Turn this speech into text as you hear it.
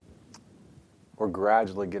or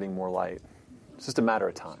gradually getting more light. It's just a matter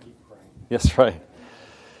of time. Yes, right.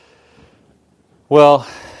 Well,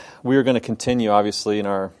 we are going to continue, obviously, in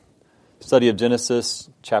our study of Genesis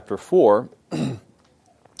chapter 4. And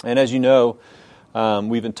as you know,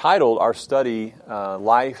 we've entitled our study,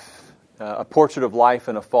 Life, A Portrait of Life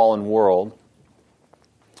in a Fallen World.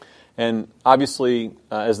 And obviously,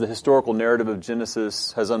 as the historical narrative of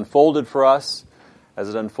Genesis has unfolded for us, as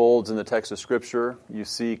it unfolds in the text of Scripture, you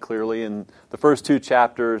see clearly in the first 2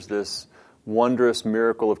 chapters this wondrous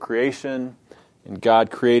miracle of creation and God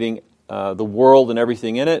creating the world and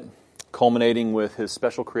everything in it, culminating with His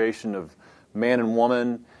special creation of man and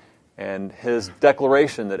woman and His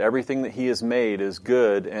declaration that everything that He has made is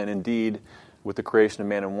good, and indeed, with the creation of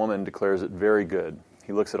man and woman, declares it very good.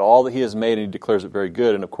 He looks at all that He has made and He declares it very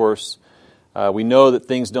good. And of course, we know that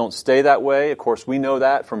things don't stay that way. Of course, we know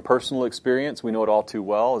that from personal experience. We know it all too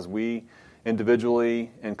well as we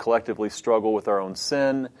individually and collectively struggle with our own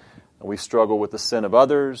sin. We struggle with the sin of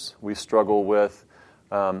others. We struggle with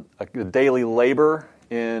a daily labor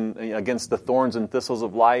against the thorns and thistles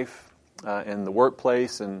of life in the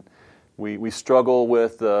workplace. And we struggle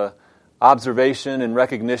with the observation and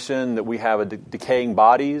recognition that we have decaying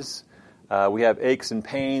bodies. We have aches and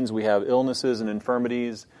pains. We have illnesses and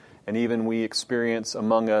infirmities. And even we experience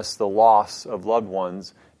among us the loss of loved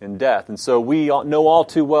ones in death. And so we know all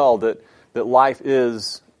too well that life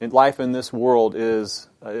in this world is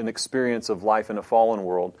an experience of life in a fallen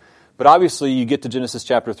world. But obviously you get to Genesis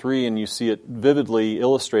chapter 3 and you see it vividly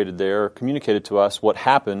illustrated there, communicated to us what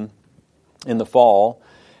happened in the fall.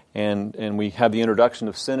 And we have the introduction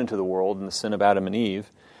of sin into the world and the sin of Adam and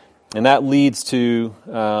Eve. And that leads to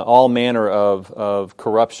all manner of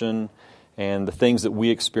corruption and the things that we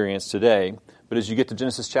experience today. But as you get to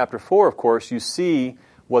Genesis chapter 4, of course, you see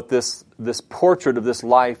what this portrait of this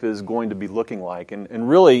life is going to be looking like. And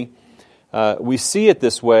really, we see it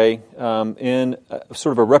this way in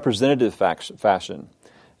sort of a representative fashion.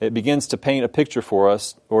 It begins to paint a picture for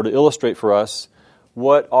us, or to illustrate for us,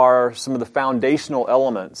 what are some of the foundational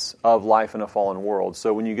elements of life in a fallen world.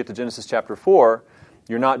 So when you get to Genesis chapter 4,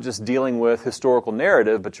 you're not just dealing with historical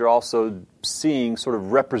narrative, but you're also seeing sort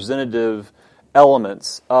of representative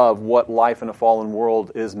elements of what life in a fallen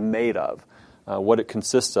world is made of, what it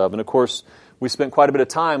consists of. And of course, we spent quite a bit of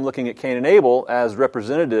time looking at Cain and Abel as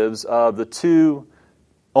representatives of the 2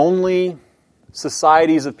 only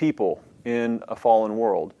societies of people in a fallen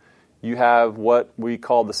world. You have what we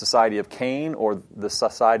call the society of Cain, or the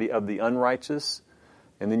society of the unrighteous,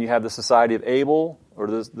 and then you have the society of Abel, or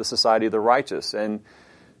the society of the righteous. And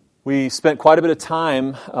we spent quite a bit of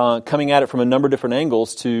time coming at it from a number of different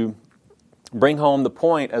angles to bring home the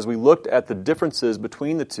point as we looked at the differences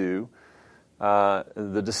between the two,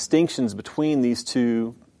 the distinctions between these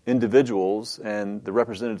 2 individuals and the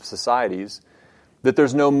representative societies, that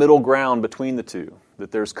there's no middle ground between the 2,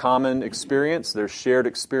 that there's common experience, there's shared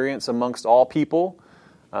experience amongst all people,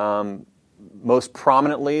 most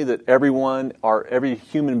prominently that every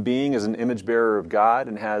human being is an image bearer of God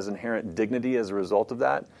and has inherent dignity as a result of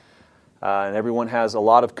that. And everyone has a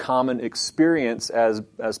lot of common experience as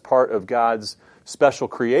part of God's special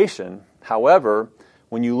creation. However,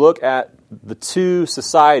 when you look at the 2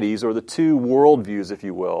 societies, or the 2 worldviews, if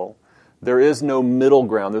you will, there is no middle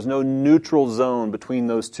ground. There's no neutral zone between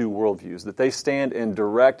those 2 worldviews, that they stand in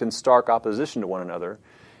direct and stark opposition to one another.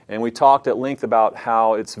 And we talked at length about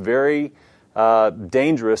how it's very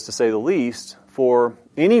dangerous, to say the least, for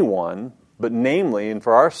anyone, but namely, and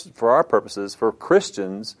for our purposes, for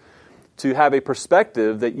Christians, to have a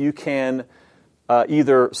perspective that you can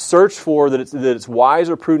either search for, that it's wise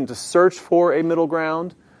or prudent to search for a middle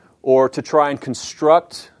ground, or to try and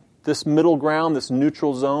construct this middle ground, this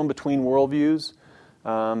neutral zone between worldviews,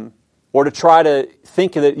 or to try to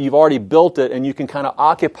think that you've already built it and you can kind of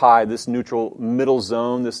occupy this neutral middle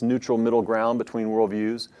zone, this neutral middle ground between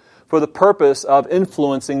worldviews, for the purpose of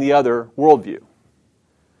influencing the other worldview.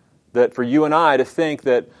 That for you and I to think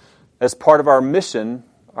that as part of our mission,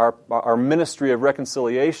 our ministry of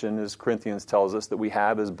reconciliation, as Corinthians tells us that we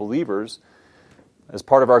have as believers, as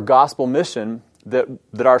part of our gospel mission, that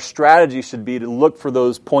our strategy should be to look for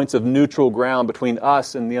those points of neutral ground between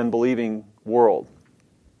us and the unbelieving world.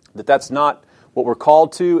 That's not what we're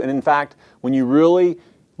called to, and in fact, when you really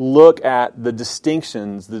look at the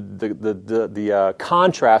distinctions, the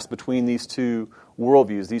contrast between these 2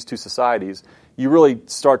 worldviews, these 2 societies, you really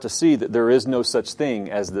start to see that there is no such thing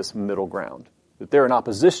as this middle ground, that they're in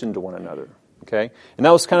opposition to one another. Okay, and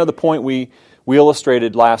that was kind of the point we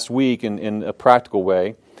illustrated last week in a practical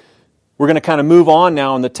way. We're going to kind of move on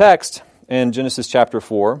now in the text in Genesis chapter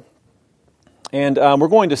 4, and we're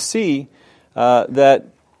going to see that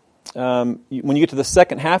when you get to the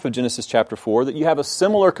second half of Genesis chapter 4, that you have a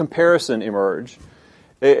similar comparison emerge,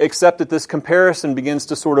 except that this comparison begins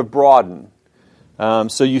to sort of broaden.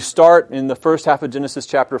 So you start in the first half of Genesis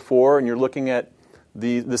chapter 4, and you're looking at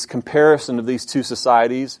this comparison of these two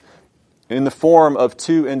societies in the form of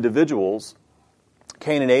two individuals,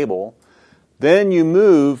 Cain and Abel. Then you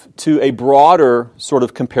move to a broader sort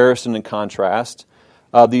of comparison and contrast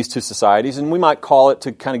of these two societies, and we might call it,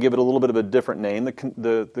 to kind of give it a little bit of a different name,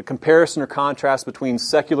 the comparison or contrast between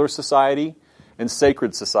secular society and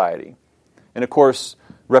sacred society. And of course,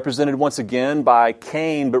 represented once again by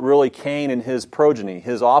Cain, but really Cain and his progeny,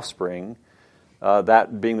 his offspring,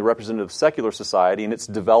 that being the representative of secular society and its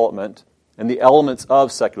development and the elements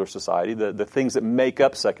of secular society, the things that make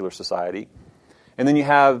up secular society. And then you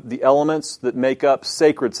have the elements that make up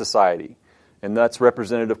sacred society. And that's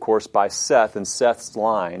represented, of course, by Seth and Seth's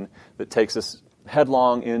line that takes us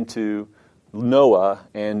headlong into Noah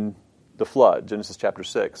and the flood, Genesis chapter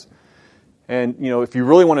 6. And, if you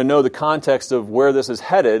really want to know the context of where this is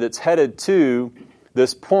headed, it's headed to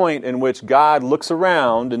this point in which God looks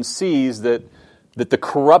around and sees that the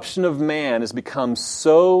corruption of man has become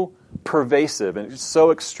so pervasive and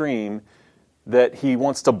so extreme that he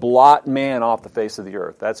wants to blot man off the face of the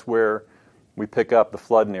earth. That's where we pick up the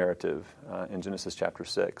flood narrative in Genesis chapter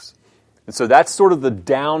 6. And so that's sort of the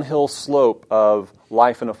downhill slope of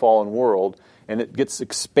life in a fallen world, and it gets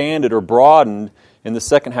expanded or broadened in the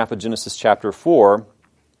second half of Genesis chapter 4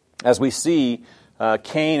 as we see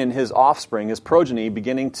Cain and his offspring, his progeny,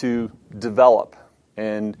 beginning to develop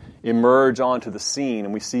and emerge onto the scene,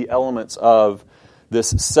 and we see elements of this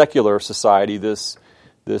secular society, this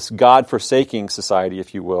God-forsaking society,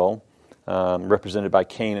 if you will, represented by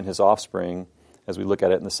Cain and his offspring, as we look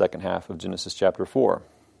at it in the second half of Genesis chapter 4.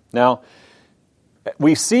 Now,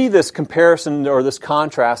 we see this comparison or this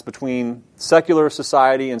contrast between secular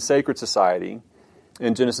society and sacred society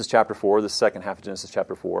in Genesis chapter 4, the second half of Genesis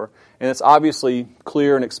chapter 4, and it's obviously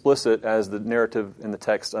clear and explicit as the narrative in the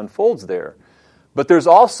text unfolds there. But there's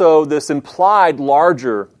also this implied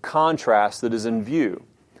larger contrast that is in view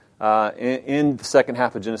in the second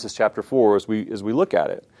half of Genesis chapter 4 as we look at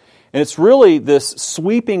it. And it's really this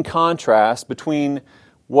sweeping contrast between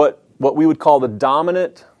what we would call the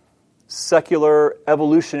dominant secular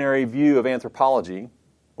evolutionary view of anthropology,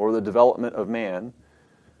 or the development of man,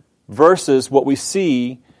 versus what we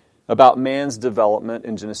see about man's development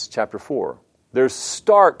in Genesis chapter 4. There's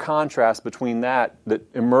stark contrast between that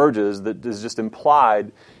emerges, that is just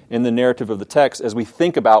implied in the narrative of the text as we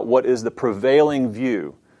think about what is the prevailing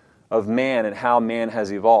view of man and how man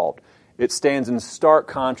has evolved. It stands in stark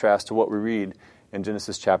contrast to what we read in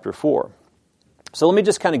Genesis chapter 4. So let me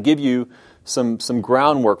just kind of give you some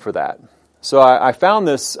groundwork for that. So I found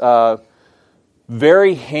this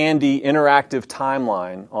very handy interactive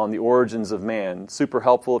timeline on the origins of man. Super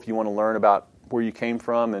helpful if you want to learn about where you came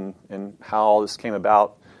from and how all this came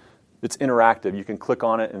about. It's interactive. You can click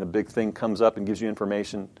on it and a big thing comes up and gives you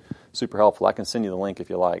information. Super helpful. I can send you the link if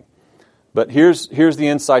you like. But here's the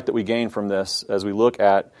insight that we gain from this as we look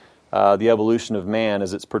at the evolution of man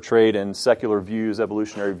as it's portrayed in secular views,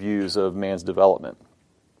 evolutionary views of man's development.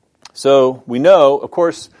 So we know, of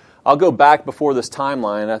course, I'll go back before this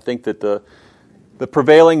timeline. I think that the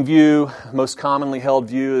prevailing view, most commonly held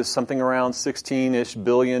view, is something around 16-ish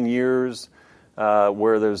billion years,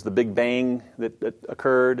 where there's the Big Bang that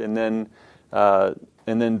occurred, and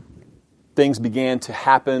then things began to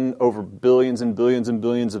happen over billions and billions and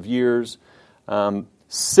billions of years.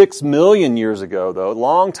 6 million years ago, though, a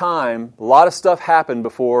long time, a lot of stuff happened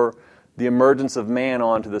before the emergence of man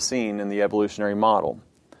onto the scene in the evolutionary model.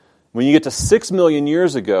 When you get to 6 million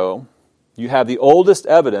years ago, you have the oldest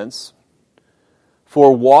evidence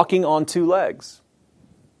for walking on two legs.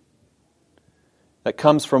 That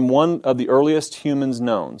comes from one of the earliest humans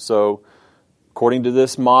known. So, according to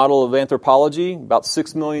this model of anthropology, about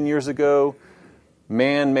 6 million years ago,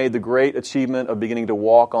 man made the great achievement of beginning to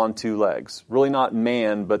walk on two legs. Really not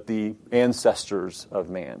man, but the ancestors of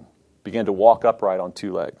man began to walk upright on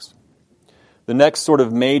two legs. The next sort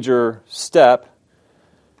of major step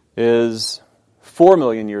is 4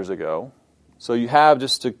 million years ago. So you have,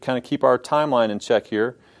 just to kind of keep our timeline in check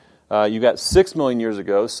here, you got 6 million years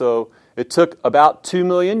ago. So it took about 2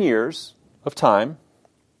 million years of time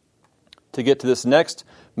to get to this next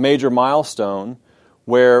major milestone,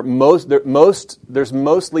 where there's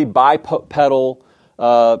mostly bipedal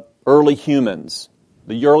early humans.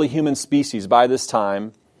 The early human species by this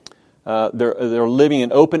time, they're living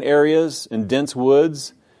in open areas, in dense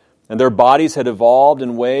woods, and their bodies had evolved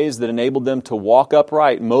in ways that enabled them to walk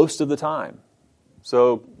upright most of the time.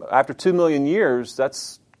 So after 2 million years,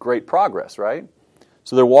 that's great progress, right?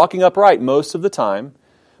 So they're walking upright most of the time,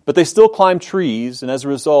 but they still climb trees, and as a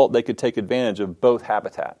result, they could take advantage of both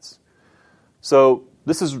habitats. So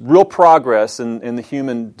this is real progress in the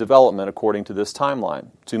human development according to this timeline,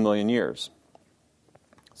 2 million years.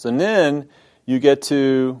 So then you get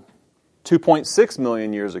to 2.6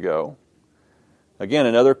 million years ago.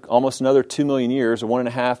 Again, almost another 2 million years, or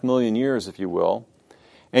 1.5 million years, if you will.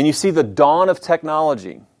 And you see the dawn of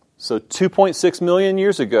technology. So 2.6 million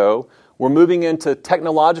years ago, we're moving into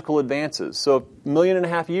technological advances. So 1.5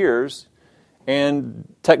 million years, and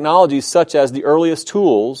technologies such as the earliest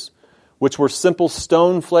tools, which were simple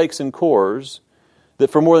stone flakes and cores,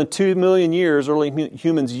 that for more than 2 million years early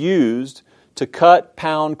humans used to cut,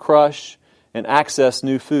 pound, crush, and access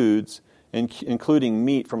new foods, including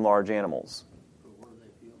meat from large animals.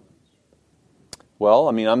 Well,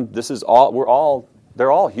 I mean,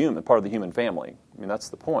 they're all human, part of the human family. I mean, that's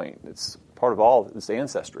the point. It's part of all this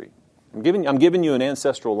ancestry. I'm giving you an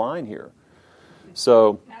ancestral line here.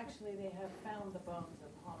 So actually, they have found the bones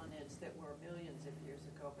of hominids that were millions of years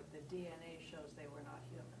ago, but the DNA shows they were not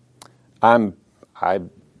human.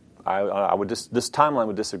 This timeline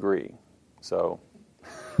would disagree. So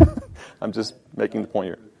I'm just making the point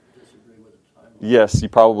here. Disagree with the timeline? Yes, you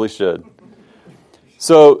probably should.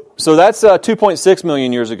 So that's 2.6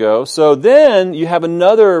 million years ago. So then you have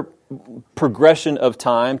another progression of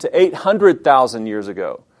time to 800,000 years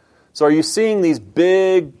ago. So are you seeing these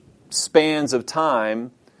big spans of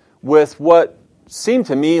time with what seemed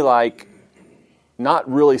to me like not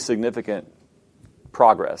really significant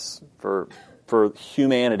progress for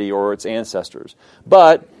humanity or its ancestors?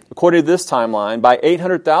 But according to this timeline, by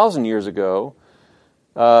 800,000 years ago,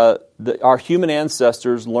 our human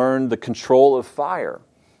ancestors learned the control of fire.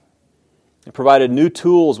 It provided new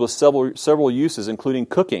tools with several uses, including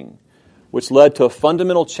cooking, which led to a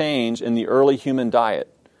fundamental change in the early human diet.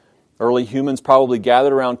 Early humans probably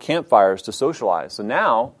gathered around campfires to socialize. So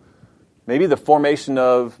now, maybe the formation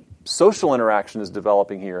of social interaction is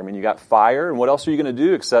developing here. I mean, you got fire, and what else are you going to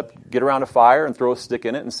do except get around a fire and throw a stick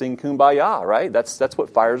in it and sing Kumbaya, right? That's what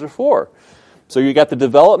fires are for. So you got the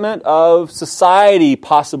development of society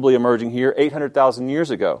possibly emerging here 800,000 years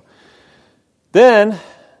ago. Then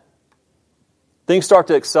things start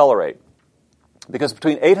to accelerate. Because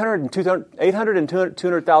between 800 and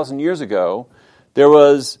 200,000 years ago, there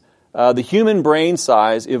was the human brain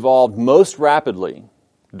size evolved most rapidly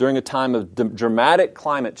during a time of dramatic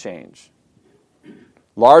climate change.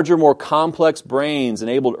 Larger, more complex brains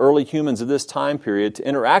enabled early humans of this time period to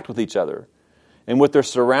interact with each other and with their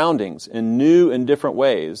surroundings in new and different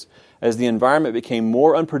ways. As the environment became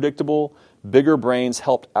more unpredictable, bigger brains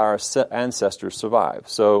helped our ancestors survive.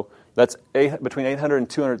 So that's between 800 and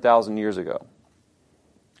 200,000 years ago.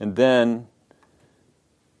 And then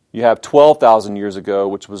you have 12,000 years ago,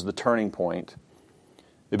 which was the turning point.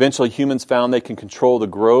 Eventually, humans found they can control the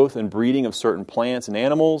growth and breeding of certain plants and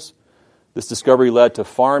animals. This discovery led to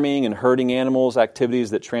farming and herding animals,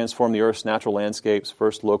 activities that transformed the Earth's natural landscapes,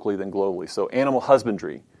 first locally, then globally. So animal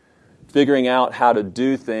husbandry, figuring out how to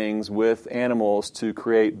do things with animals to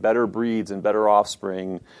create better breeds and better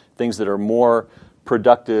offspring, things that are more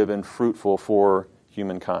productive and fruitful for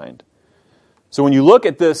humankind. So when you look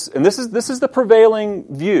at this, and this is the prevailing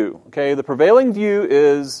view, okay? The prevailing view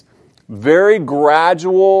is very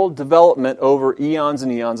gradual development over eons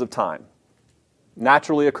and eons of time,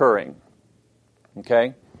 naturally occurring,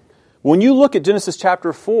 okay? When you look at Genesis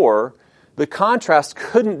chapter 4, the contrast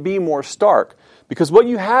couldn't be more stark, because what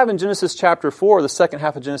you have in Genesis chapter 4, the second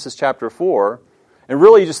half of Genesis chapter 4, and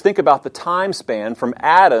really you just think about the time span from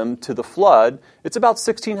Adam to the flood, it's about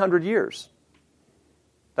 1,600 years.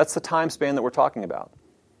 That's the time span that we're talking about.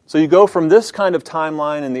 So you go from this kind of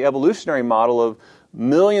timeline in the evolutionary model of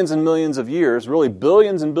millions and millions of years, really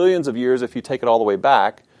billions and billions of years if you take it all the way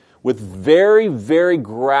back, with very, very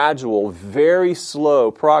gradual, very slow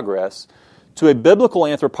progress, to a biblical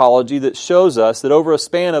anthropology that shows us that over a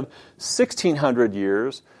span of 1,600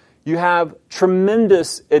 years, you have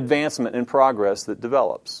tremendous advancement in progress that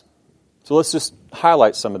develops. So let's just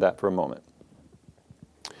highlight some of that for a moment.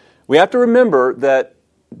 We have to remember that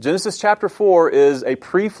Genesis chapter 4 is a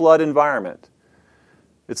pre-flood environment.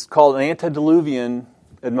 It's called an antediluvian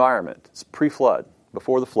environment. It's pre-flood,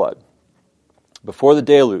 before the flood, before the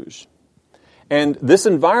deluge. And this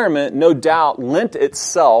environment, no doubt, lent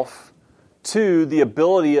itself to the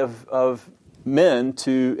ability of men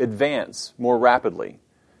to advance more rapidly.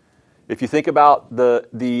 If you think about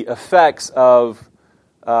the effects of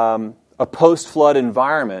a post-flood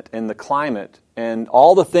environment and the climate and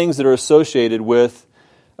all the things that are associated with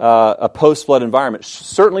a post-flood environment,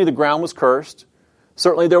 certainly the ground was cursed.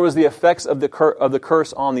 Certainly there was the effects of the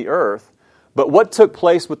curse on the earth. But what took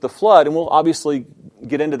place with the flood, and we'll obviously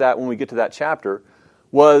get into that when we get to that chapter,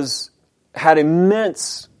 had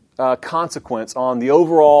immense consequence on the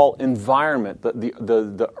overall environment,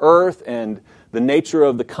 the earth and the nature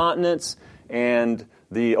of the continents and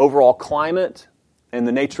the overall climate and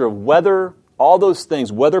the nature of weather. All those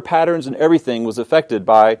things, weather patterns and everything, was affected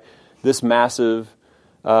by this massive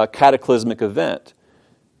cataclysmic event.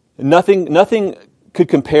 Nothing could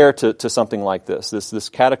compare to something like this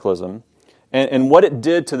cataclysm. And what it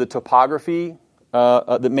did to the topography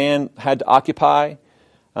that man had to occupy,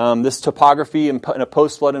 this topography in a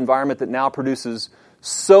post-flood environment that now produces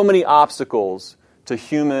so many obstacles to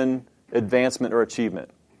human advancement or achievement.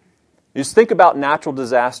 You just think about natural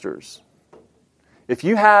disasters. If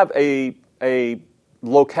you have a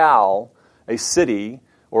locale, a city,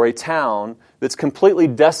 or a town that's completely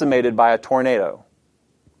decimated by a tornado,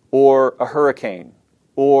 or a hurricane,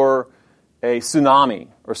 or a tsunami,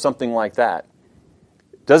 or something like that,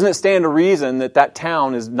 doesn't it stand to reason that that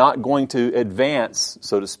town is not going to advance,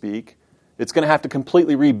 so to speak? It's going to have to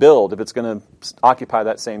completely rebuild if it's going to occupy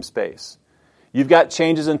that same space. You've got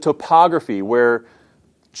changes in topography where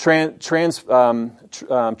travel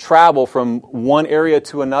from one area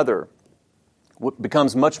to another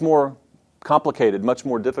becomes much more complicated, much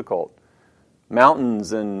more difficult.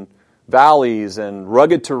 Mountains and valleys and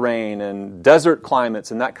rugged terrain and desert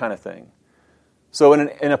climates and that kind of thing. So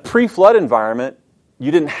in a pre-flood environment,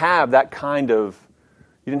 you didn't have that kind of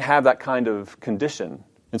condition.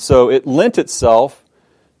 And so it lent itself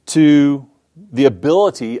to the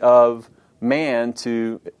ability of man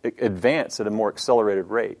to advance at a more accelerated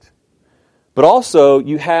rate. But also,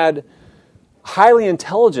 you had highly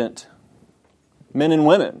intelligent men and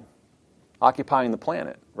women occupying the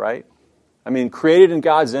planet, right? I mean, created in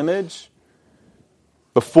God's image,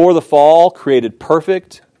 before the fall, created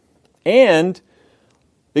perfect, and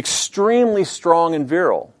extremely strong and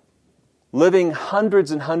virile, living hundreds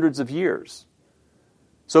and hundreds of years.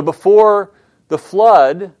 So before the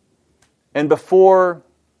flood, and before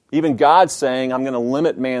even God saying, I'm going to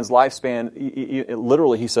limit man's lifespan,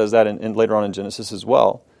 literally he says that in later on in Genesis as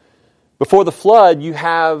well. Before the flood, you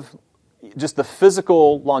have just the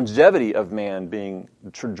physical longevity of man being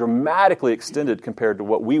dramatically extended compared to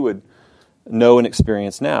what we would know and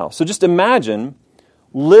experience now. So just imagine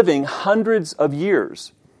living hundreds of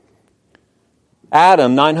years.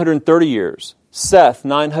 Adam, 930 years. Seth,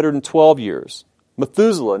 912 years.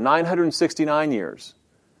 Methuselah, 969 years.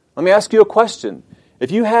 Let me ask you a question.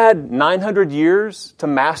 If you had 900 years to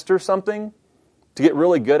master something, to get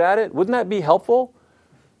really good at it, wouldn't that be helpful?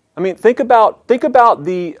 I mean, think about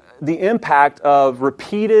the impact of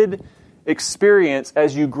repeated experience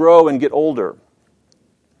as you grow and get older.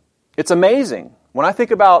 It's amazing. When I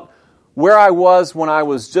think about where I was when I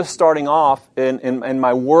was just starting off in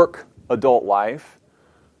my work adult life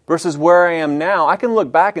versus where I am now, I can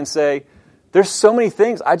look back and say, there's so many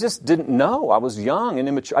things I just didn't know. I was young and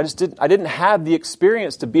immature. I didn't have the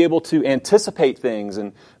experience to be able to anticipate things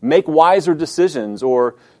and make wiser decisions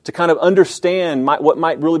or to kind of understand what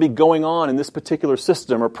might really be going on in this particular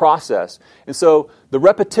system or process. And so the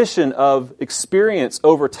repetition of experience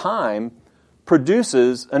over time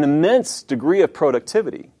produces an immense degree of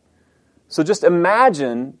productivity. So just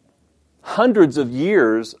imagine hundreds of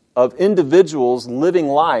years of individuals living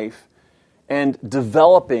life and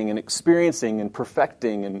developing and experiencing and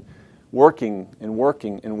perfecting and working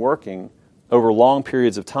over long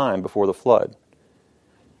periods of time before the flood.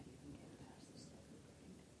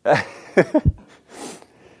 Now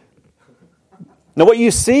what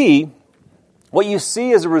you see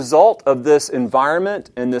as a result of this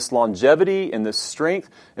environment and this longevity and this strength,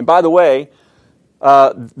 and by the way,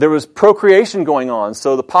 there was procreation going on,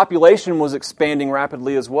 so the population was expanding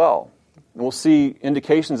rapidly as well. And we'll see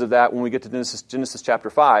indications of that when we get to Genesis chapter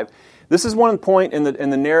 5. This is one point in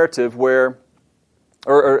the narrative where,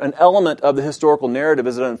 or an element of the historical narrative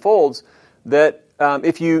as it unfolds, that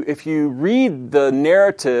if you read the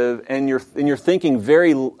narrative and you're thinking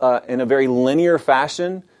in a very linear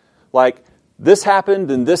fashion, like this happened,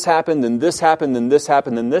 then this happened, then this happened, then this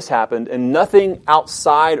happened, then this happened, and nothing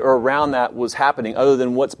outside or around that was happening other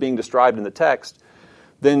than what's being described in the text,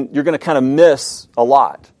 then you're going to kind of miss a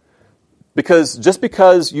lot. Because just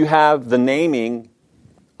because you have the naming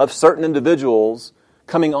of certain individuals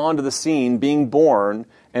coming onto the scene, being born,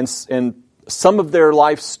 and some of their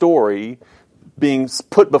life story being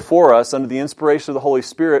put before us under the inspiration of the Holy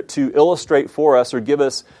Spirit to illustrate for us or give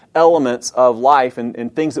us elements of life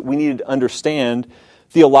and things that we needed to understand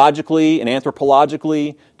theologically and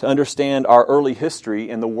anthropologically to understand our early history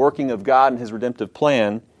and the working of God and His redemptive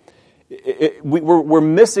plan, we're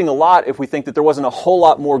missing a lot if we think that there wasn't a whole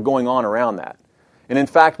lot more going on around that. And in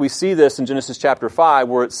fact, we see this in Genesis chapter 5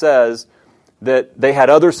 where it says that they had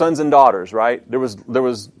other sons and daughters, right? There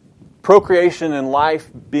was procreation and life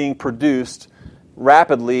being produced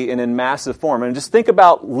rapidly and in massive form. And just think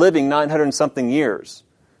about living 900 and something years.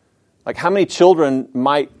 Like, how many children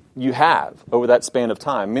might you have over that span of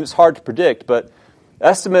time? I mean, it's hard to predict, but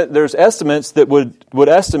there's estimates that would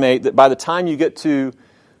estimate that by the time you get to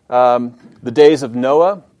the days of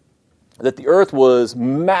Noah, that the earth was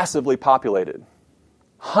massively populated.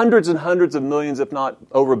 Hundreds and hundreds of millions, if not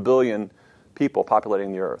over 1 billion people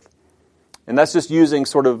populating the earth. And that's just using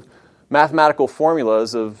sort of mathematical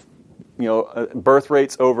formulas of, birth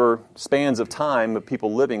rates over spans of time of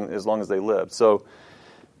people living as long as they lived. So,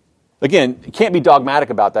 again, you can't be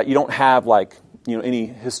dogmatic about that. You don't have, any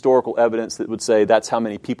historical evidence that would say that's how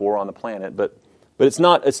many people were on the planet. But it's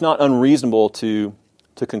not unreasonable to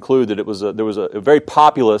conclude that there was a very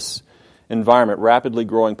populous environment, rapidly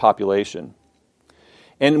growing population.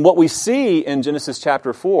 And what we see in Genesis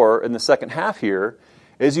chapter 4 in the second half here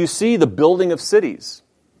is you see the building of cities.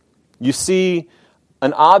 You see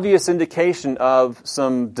an obvious indication of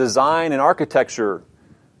some design and architecture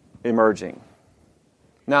emerging.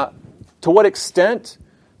 Now, to what extent,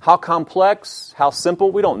 how complex, how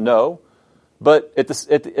simple, we don't know. But at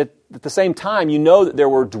the same time, you know that there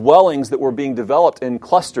were dwellings that were being developed in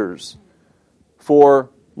clusters for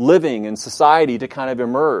living and society to kind of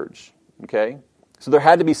emerge. Okay? So there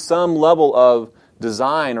had to be some level of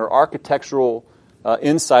design or architectural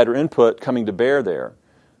insight or input coming to bear there.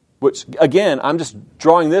 Which, again, I'm just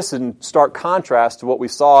drawing this in stark contrast to what we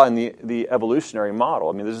saw in the evolutionary model.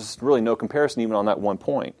 I mean, there's just really no comparison even on that one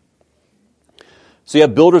point. So you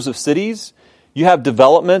have builders of cities. You have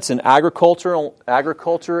developments in agriculture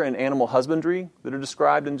and animal husbandry that are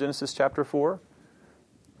described in Genesis chapter 4,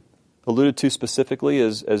 alluded to specifically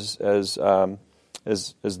as the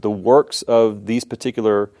works of these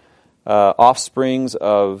particular offsprings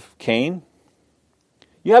of Cain.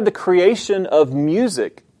 You have the creation of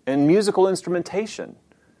music and musical instrumentation.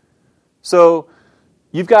 So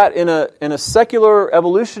you've got in a secular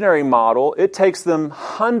evolutionary model, it takes them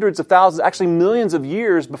hundreds of thousands, actually millions of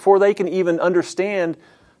years before they can even understand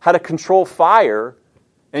how to control fire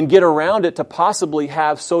and get around it to possibly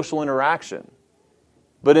have social interaction.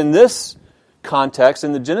 But in this context,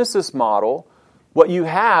 in the Genesis model, what you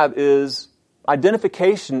have is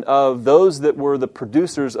identification of those that were the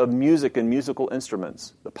producers of music and musical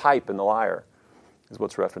instruments, the pipe and the lyre is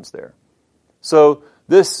what's referenced there. So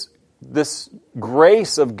this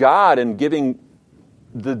grace of God and giving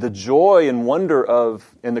the joy and wonder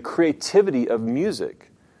and the creativity of music,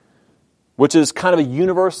 which is kind of a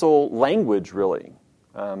universal language, really,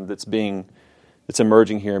 that's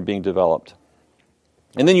emerging here and being developed.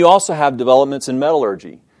 And then you also have developments in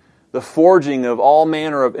metallurgy, the forging of all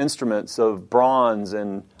manner of instruments of bronze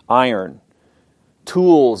and iron,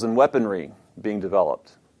 tools and weaponry being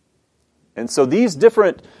developed. And so these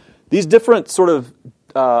different sort of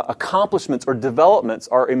accomplishments or developments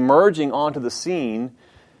are emerging onto the scene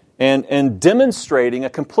and demonstrating a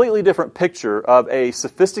completely different picture of a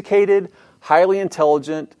sophisticated, highly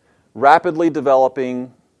intelligent, rapidly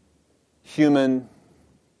developing human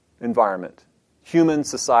environment, human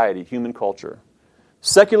society, human culture.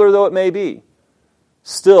 Secular though it may be,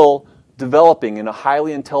 still developing in a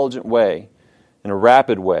highly intelligent way, in a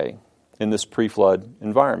rapid way, in this pre-flood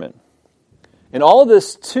environment. And all of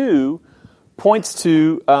this, too, points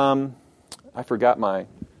to, I forgot my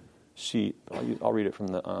sheet. I'll read it from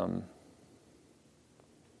from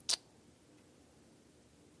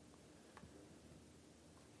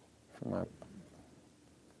my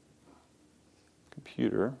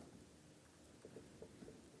computer.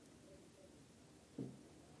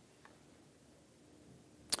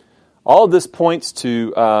 All of this points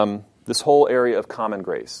to this whole area of common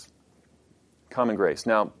grace. Common grace.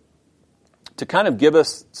 Now, to kind of give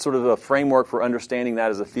us sort of a framework for understanding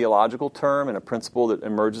that as a theological term and a principle that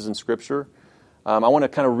emerges in Scripture, I want to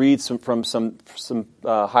kind of read some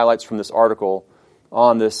highlights from this article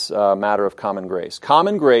on this matter of common grace.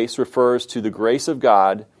 Common grace refers to the grace of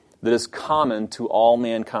God that is common to all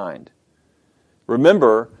mankind.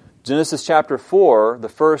 Remember, Genesis chapter 4, the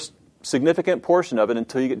first significant portion of it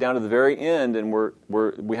until you get down to the very end and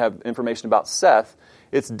we have information about Seth,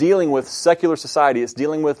 it's dealing with secular society. It's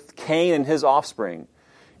dealing with Cain and his offspring.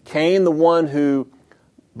 Cain, the one who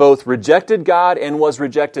both rejected God and was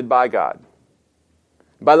rejected by God.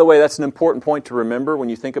 By the way, that's an important point to remember when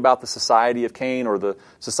you think about the society of Cain or the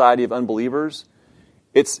society of unbelievers.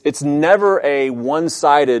 It's never a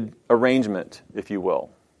one-sided arrangement, if you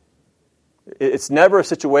will. It's never a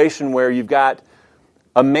situation where you've got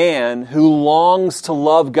a man who longs to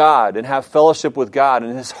love God and have fellowship with God,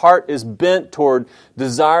 and his heart is bent toward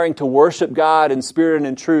desiring to worship God in spirit and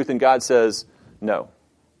in truth, and God says, no.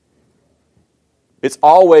 It's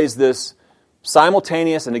always this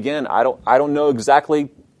simultaneous, and again, I don't know exactly,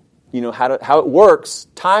 how it works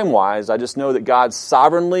time-wise. I just know that God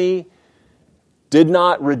sovereignly did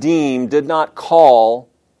not redeem, did not call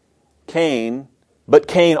Cain, but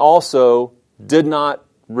Cain also did not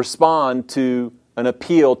respond to an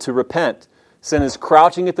appeal to repent. Sin is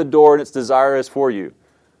crouching at the door and its desire is for you.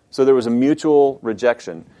 So there was a mutual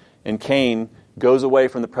rejection. And Cain goes away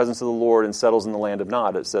from the presence of the Lord and settles in the land of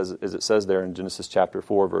Nod, as it says there in Genesis chapter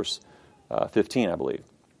 4, verse 15, I believe.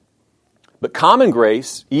 But common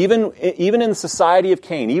grace, even in the society of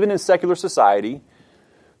Cain, even in secular society,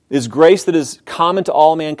 is grace that is common to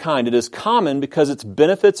all mankind. It is common because its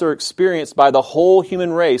benefits are experienced by the whole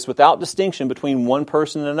human race without distinction between one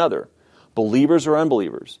person and another, believers or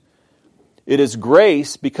unbelievers. It is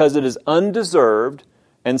grace because it is undeserved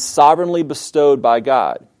and sovereignly bestowed by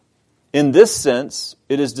God. In this sense,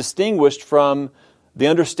 it is distinguished from the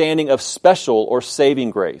understanding of special or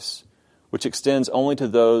saving grace, which extends only to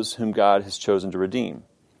those whom God has chosen to redeem.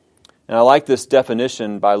 And I like this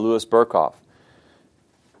definition by Louis Berkhoff.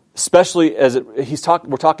 Especially as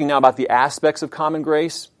we're talking now about the aspects of common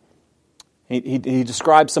grace. He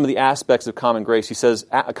describes some of the aspects of common grace. He says,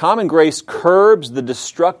 common grace curbs the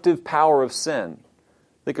destructive power of sin.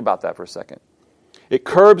 Think about that for a second. It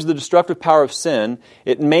curbs the destructive power of sin.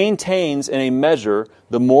 It maintains in a measure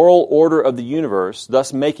the moral order of the universe,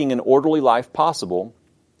 thus making an orderly life possible.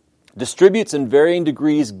 Distributes in varying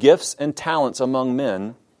degrees gifts and talents among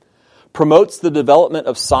men. Promotes the development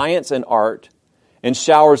of science and art. And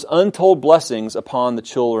showers untold blessings upon the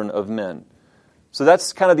children of men. So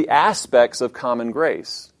that's kind of the aspects of common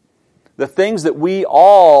grace. The things that we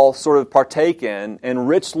all sort of partake in and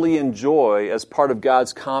richly enjoy as part of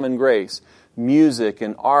God's common grace. Music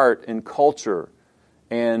and art and culture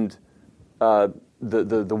and the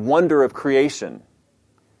wonder of creation.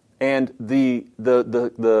 And the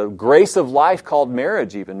grace of life called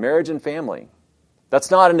marriage even, marriage and family.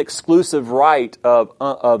 That's not an exclusive right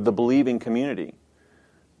of the believing community.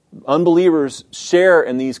 Unbelievers share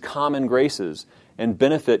in these common graces and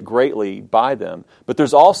benefit greatly by them. But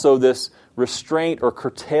there's also this restraint or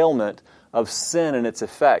curtailment of sin and its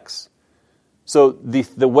effects. So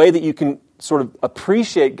the way that you can sort of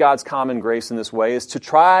appreciate God's common grace in this way is to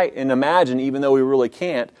try and imagine, even though we really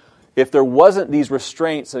can't, if there wasn't these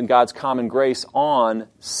restraints in God's common grace on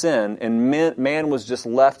sin and man was just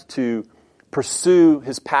left to pursue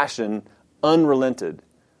his passion unrelented,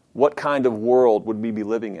 what kind of world would we be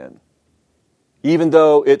living in? Even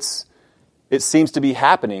though it seems to be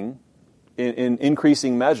happening in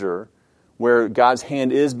increasing measure, where God's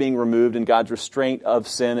hand is being removed and God's restraint of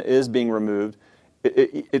sin is being removed,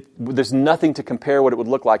 there's nothing to compare what it would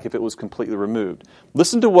look like if it was completely removed.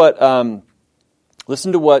 Listen to what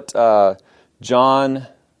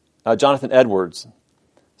Jonathan Edwards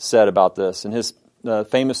said about this in his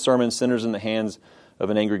famous sermon, "Sinners in the Hands of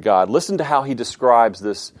an Angry God." Listen to how he describes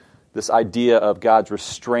this idea of God's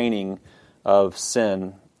restraining of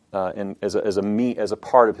sin as a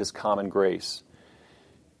part of His common grace.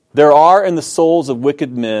 "There are in the souls of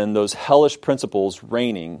wicked men those hellish principles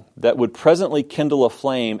reigning that would presently kindle a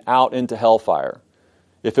flame out into hellfire,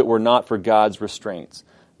 if it were not for God's restraints."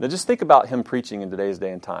 Now just think about him preaching in today's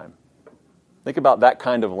day and time. Think about that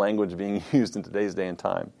kind of language being used in today's day and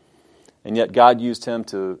time. And yet God used him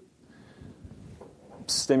to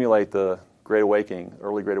stimulate the Great Awakening,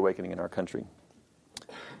 early Great Awakening in our country.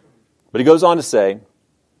 But he goes on to say,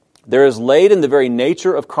 "There is laid in the very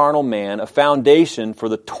nature of carnal man a foundation for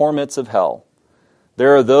the torments of hell.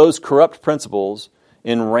 There are those corrupt principles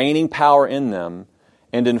in reigning power in them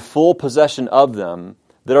and in full possession of them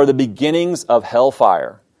that are the beginnings of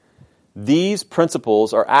hellfire. These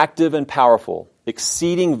principles are active and powerful,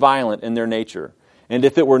 exceeding violent in their nature. And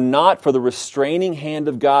if it were not for the restraining hand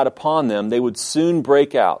of God upon them, they would soon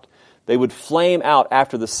break out. They would flame out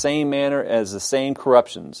after the same manner as the same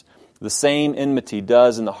corruptions. The same enmity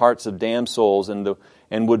does in the hearts of damned souls, and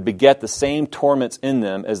would beget the same torments in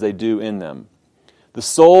them as they do in them. The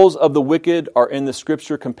souls of the wicked are in the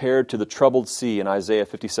Scripture compared to the troubled sea in Isaiah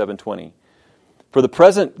 57:20. For the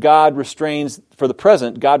present, God restrains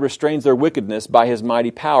their wickedness by His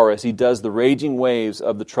mighty power, as He does the raging waves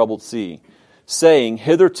of the troubled sea, saying,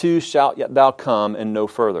 Hitherto shalt thou come, and no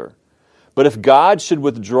further. But if God should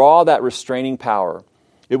withdraw that restraining power,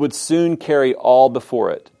 it would soon carry all before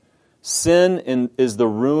it. Sin is the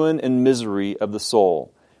ruin and misery of the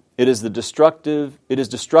soul. It is destructive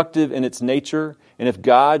in its nature, and if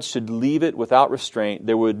God should leave it without restraint,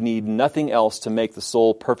 there would need nothing else to make the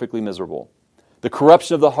soul perfectly miserable. The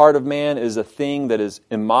corruption of the heart of man is a thing that is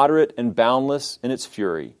immoderate and boundless in its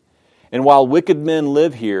fury. And while wicked men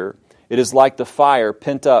live here, it is like the fire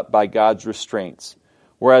pent up by God's restraints.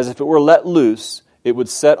 Whereas if it were let loose, it would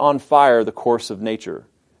set on fire the course of nature.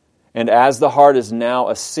 And as the heart is now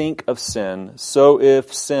a sink of sin, so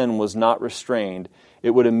if sin was not restrained, it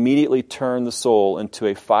would immediately turn the soul into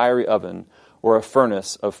a fiery oven or a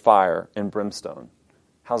furnace of fire and brimstone.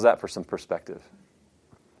 How's that for some perspective?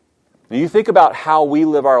 When you think about how we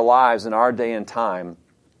live our lives in our day and time,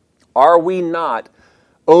 are we not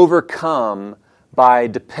overcome by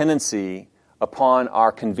dependency upon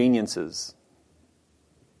our conveniences?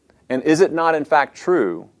 And is it not in fact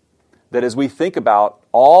true that as we think about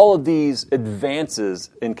all of these advances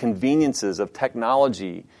and conveniences of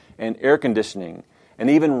technology and air conditioning, and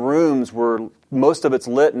even rooms where most of it's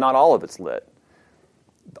lit, not all of it's lit,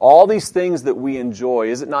 all these things that we enjoy,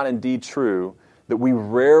 is it not indeed true that we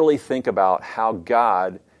rarely think about how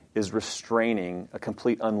God is restraining a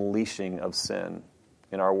complete unleashing of sin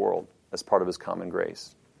in our world as part of His common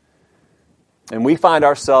grace? And we find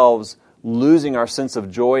ourselves losing our sense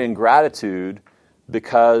of joy and gratitude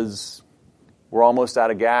because we're almost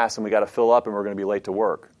out of gas and we got to fill up and we're going to be late to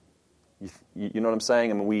work. You know what I'm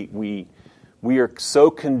saying? I mean, we are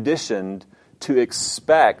so conditioned to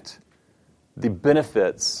expect the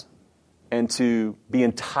benefits and to be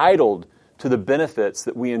entitled to the benefits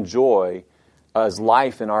that we enjoy as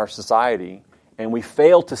life in our society, and we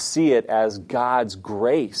fail to see it as God's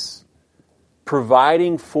grace,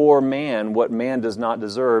 providing for man what man does not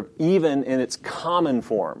deserve, even in its common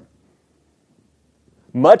form,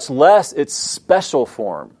 much less its special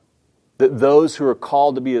form that those who are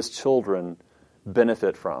called to be His children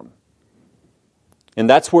benefit from. And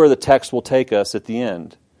that's where the text will take us at the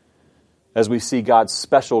end, as we see God's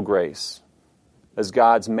special grace, as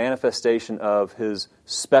God's manifestation of His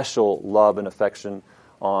special love and affection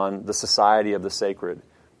on the society of the sacred,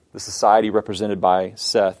 the society represented by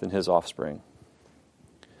Seth and his offspring.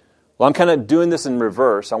 Well, I'm kind of doing this in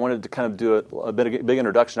reverse. I wanted to kind of do a big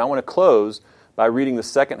introduction. I want to close by reading the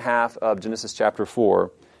second half of Genesis chapter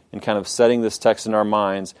 4 and kind of setting this text in our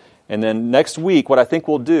minds. And then next week, what I think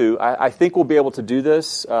we'll do, I think we'll be able to do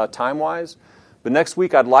this time-wise, but next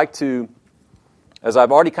week I'd like to, as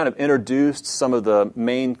I've already kind of introduced some of the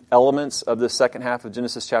main elements of the second half of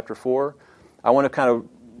Genesis chapter 4, I want to kind of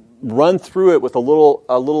run through it with a little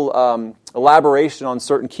elaboration on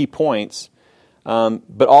certain key points,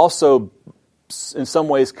 but also in some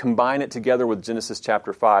ways combine it together with Genesis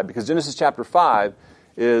chapter 5, because Genesis chapter 5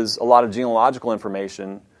 is a lot of genealogical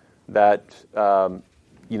information that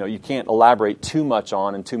you can't elaborate too much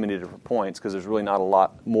on in too many different points, because there's really not a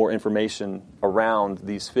lot more information around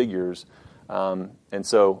these figures. And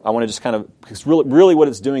so I want to just kind of, because really what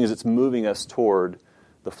it's doing is it's moving us toward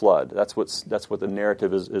the flood. That's what the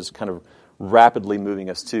narrative is kind of rapidly moving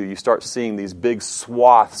us to. You start seeing these big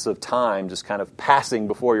swaths of time just kind of passing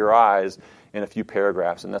before your eyes in a few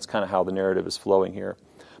paragraphs, and that's kind of how the narrative is flowing here.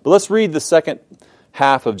 But let's read the second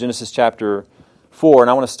half of Genesis chapter 4, and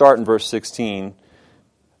I want to start in verse 16.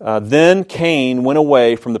 Then Cain went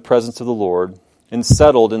away from the presence of the Lord and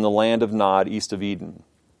settled in the land of Nod, east of Eden.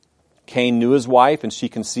 Cain knew his wife, and she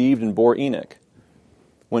conceived and bore Enoch.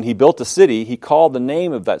 When he built a city, he called the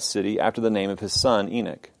name of that city after the name of his son,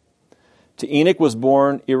 Enoch. To Enoch was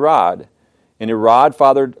born Irad, and Irad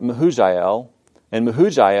fathered Mehujael, and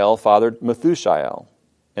Mehujael fathered Methushael,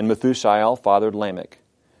 and Methushael fathered Lamech.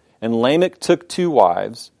 And Lamech took 2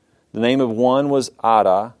 wives. The name of one was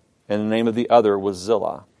Adah, and the name of the other was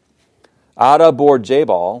Zillah. Adah bore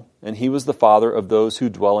Jabal, and he was the father of those who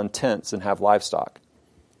dwell in tents and have livestock.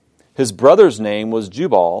 His brother's name was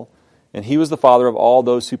Jubal, and he was the father of all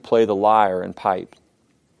those who play the lyre and pipe.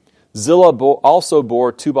 Zillah also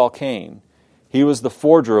bore Tubal-Cain. He was the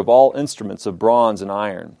forger of all instruments of bronze and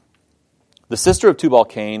iron. The sister of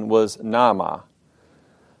Tubal-Cain was Naamah.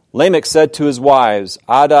 Lamech said to his wives,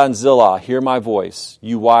 Adah and Zillah, hear my voice,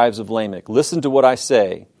 you wives of Lamech. Listen to what I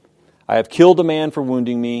say. I have killed a man for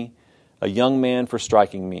wounding me, a young man for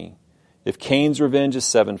striking me. If Cain's revenge is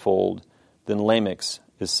 7-fold, then Lamech's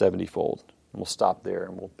is 70-fold. And we'll stop there,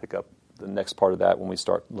 and we'll pick up the next part of that when we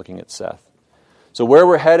start looking at Seth. So where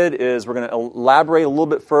we're headed is we're going to elaborate a little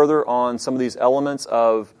bit further on some of these elements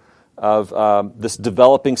of this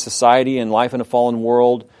developing society and life in a fallen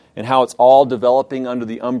world, and how it's all developing under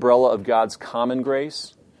the umbrella of God's common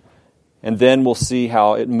grace. And then we'll see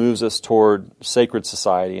how it moves us toward sacred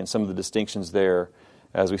society and some of the distinctions there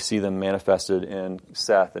as we see them manifested in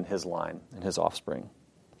Seth and his line and his offspring.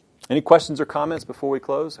 Any questions or comments before we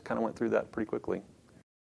close? I kind of went through that pretty quickly.